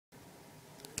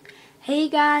Hey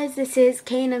guys, this is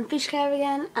Kane and Fish Care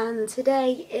again, and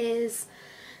today's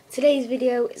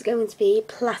video is going to be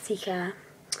Platy Care.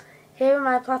 Here are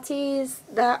my platies.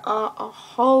 There are a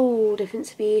whole different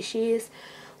species,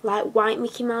 like white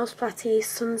Mickey Mouse platies,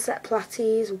 sunset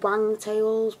platies,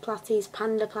 wangtails platies,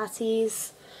 panda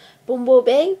platies,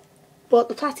 bumblebee. But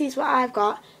the platies what I've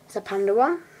got is a panda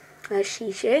one, a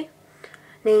Shishi,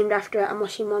 named after a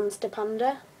mushy monster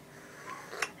panda.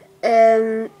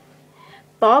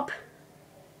 Bob.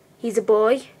 He's a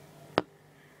boy,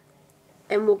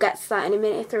 and we'll get to that in a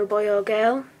minute if they're a boy or a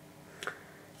girl.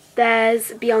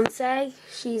 There's Beyonce,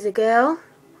 she's a girl,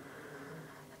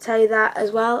 I'll tell you that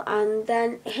as well. And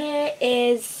then here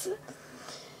is,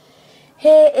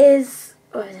 where is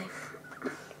he?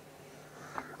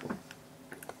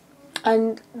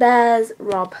 And there's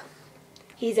Rob,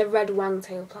 he's a red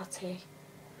wangtail platy.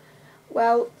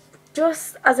 Well,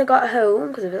 just as I got home,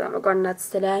 because I was at my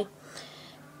granddad's today,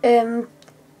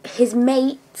 his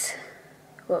mate,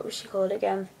 what was she called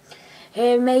again?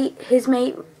 His mate,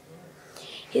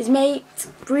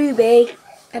 Ruby,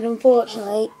 had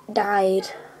unfortunately died.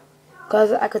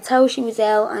 Because I could tell she was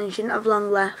ill and she didn't have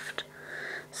long left.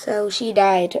 So she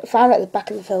died. I found out at the back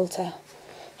of the filter.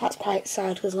 That's quite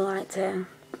sad because I liked her.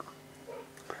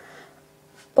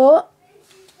 But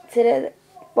today,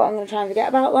 I'm going to try and forget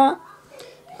about that.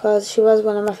 Because she was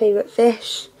one of my favourite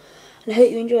fish. And I hope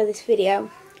you enjoy this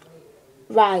video.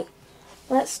 Right,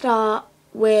 let's start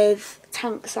with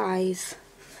tank size.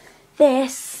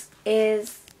 This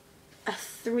is a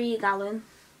 3-gallon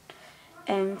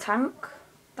tank.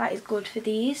 That is good for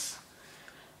these.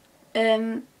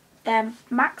 Their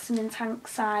maximum tank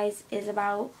size is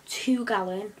about 2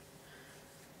 gallon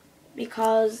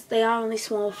because they are only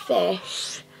small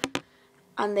fish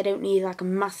and they don't need like a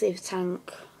massive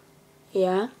tank.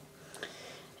 Yeah.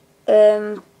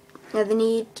 Now they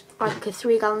need like a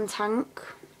 3-gallon tank,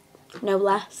 no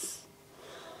less.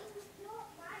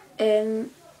 They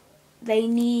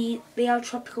are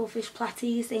tropical fish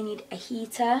platies. They need a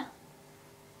heater.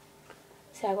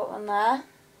 See, I got one there.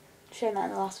 Shown that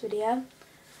in the last video.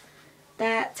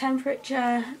 Their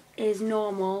temperature is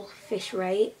normal fish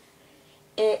rate.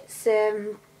 It's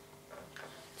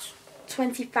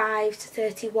 25 to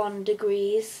 31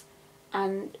 degrees,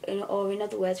 and or in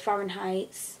other words,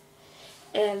 Fahrenheit.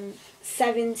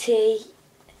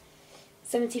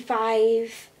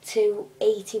 75 to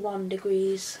 81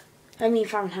 degrees. I mean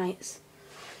Fahrenheit.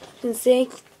 You can see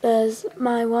there's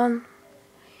my one.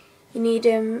 You need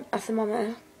a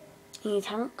thermometer. You need a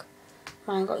tank.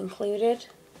 Mine got included.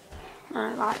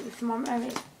 I like the thermometer,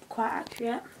 it's quite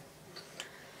accurate.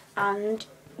 And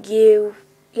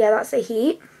that's the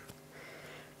heat.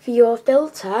 For your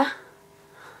filter,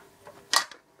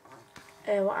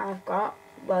 what I've got,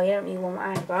 well, you don't need one what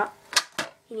I've got.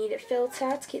 You need a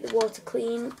filter to keep the water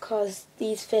clean because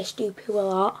these fish do poo a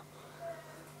lot.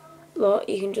 Look,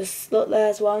 you can just, look,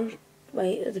 there's one.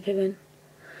 Wait, are they pooing?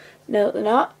 No, they're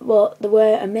not, but they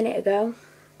were a minute ago.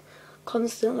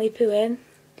 Constantly pooing.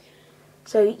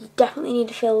 So you definitely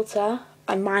need a filter,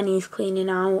 and mine needs cleaning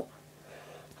out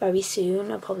very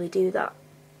soon. I'll probably do that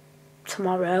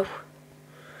tomorrow.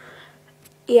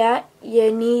 Yeah,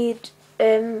 you need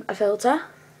a filter.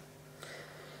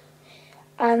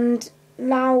 And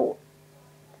now,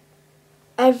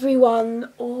 everyone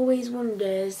always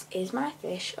wonders, is my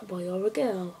fish a boy or a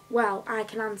girl? Well, I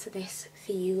can answer this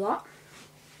for you lot.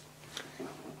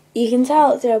 You can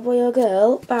tell if they're a boy or a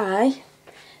girl by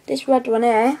this red one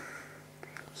here.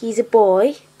 He's a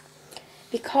boy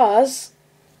because,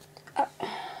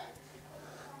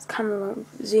 this camera won't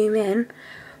zoom in,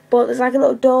 but there's like a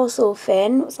little dorsal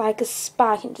fin. It's like a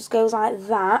spike and it just goes like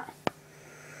that.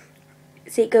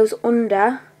 See, it goes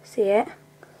under, see it?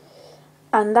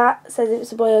 And that says if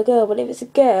it's a boy or girl, but if it's a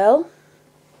girl,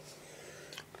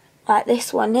 like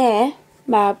this one here,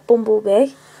 my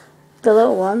bumblebee, the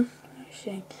little one,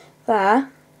 there,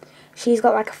 she's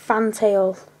got like a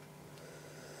fantail.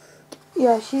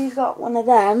 Yeah, she's got one of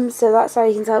them, so that's how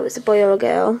you can tell if it's a boy or a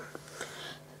girl.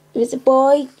 If it's a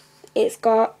boy, it's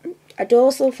got a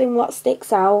dorsal fin what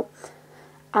sticks out,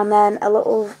 and then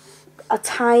a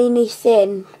tiny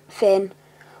thin fin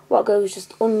what goes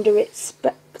just under its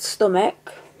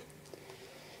stomach.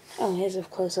 Oh, here's a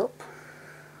close up.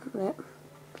 Look,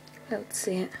 let's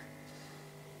see it.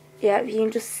 Yeah, you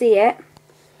can just see it.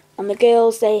 And the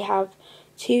girls, they have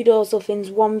 2 dorsal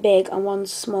fins, one big and one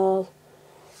small.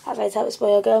 That's how I tell it's a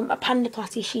boy or girl. A panda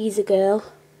platy, she's a girl.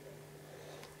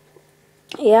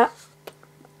 Yeah.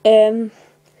 So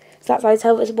that's how I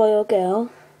tell if it's a boy or girl.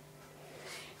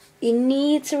 You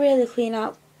need to really clean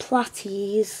out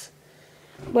platies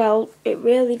Well, it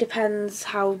really depends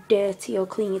how dirty or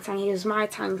clean your tank is. My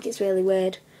tank is really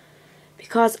weird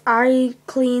because I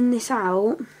cleaned this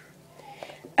out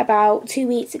about 2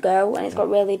 weeks ago and it's got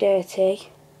really dirty.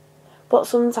 But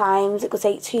sometimes it could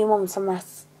take 2 months and my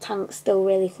tank's still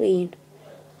really clean.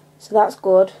 So that's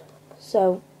good.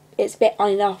 So it's a bit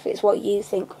on and off. It's what you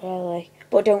think, really.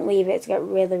 But don't leave it to get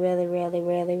really, really, really,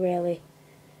 really, really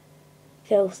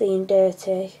filthy and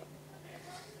dirty.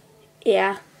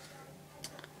 Yeah.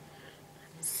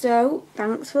 So,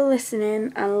 thanks for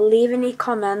listening and leave any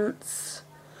comments.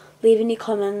 Leave any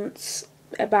comments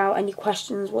about any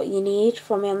questions, what you need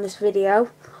from me on this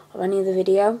video or any other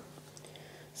video.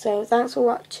 So, thanks for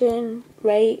watching.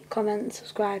 Rate, comment,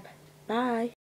 subscribe. Bye.